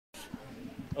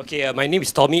Okay, my name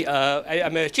is Tommy.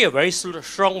 I'm actually a very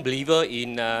strong believer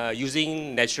in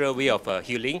using natural way of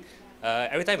healing.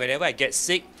 Every time whenever I get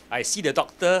sick, I see the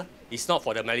doctor. It's not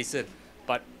for the medicine,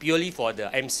 but purely for the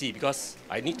MC because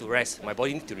I need to rest. My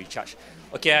body needs to recharge.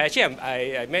 Okay,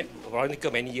 I met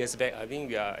Veronica many years back. I think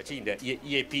we are actually in the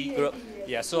EAP group.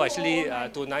 Yeah, so actually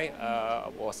tonight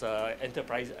was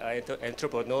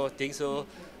entrepreneur thing. So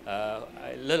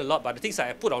I learned a lot, but the things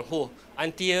I put on hold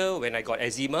until when I got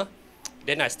eczema.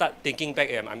 Then I start thinking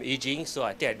back, I'm aging, so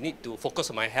I think I need to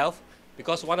focus on my health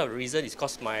because one of the reasons is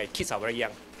because my kids are very young.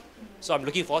 So I'm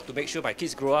looking forward to make sure my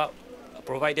kids grow up,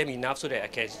 provide them enough so that I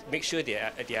can make sure they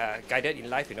are guided in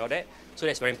life and all that. So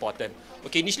that's very important.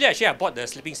 Okay, initially actually I bought the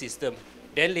sleeping system.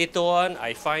 Then later on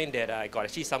I find that I got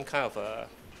actually some kind of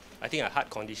I think a heart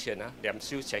condition that I'm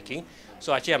still checking.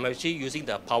 So actually I'm actually using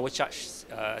the power recharge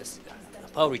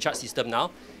system now.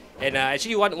 And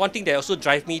actually one thing that also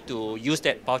drives me to use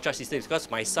that power charge system is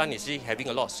because my son is actually having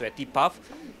a lot of sweaty puff.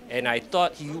 And I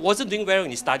thought he wasn't doing well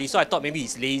in his studies, so I thought maybe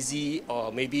he's lazy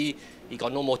or maybe he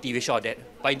got no motivation or that.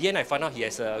 But in the end, I found out he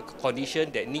has a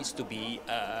condition that needs to be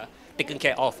taken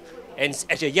care of. And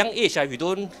at a young age, if you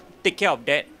don't take care of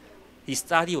that, his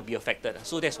study will be affected.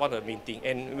 So that's one of the main things.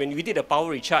 And when we did the power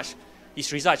recharge, his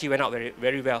result actually went out very,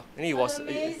 very well. And it was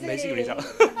amazing result.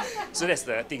 So that's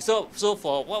the thing. So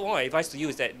for what my advice to you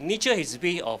is that nature is a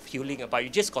way of healing, but you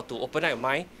just got to open up your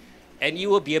mind and it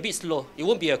will be a bit slow. It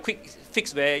won't be a quick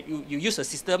fix where you use a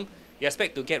system, you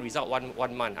expect to get result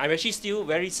one month. I'm actually still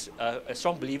very a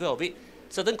strong believer of it.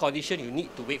 Certain condition you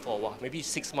need to wait for a while, maybe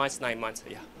 6 months, 9 months.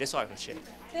 Yeah, that's what I can share.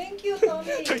 Thank you,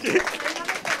 Tommy. Thank you. Another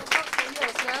talk for you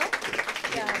as well.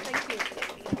 Yeah, thank you.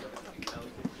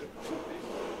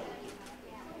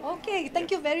 Okay,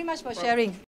 thank you very much for sharing.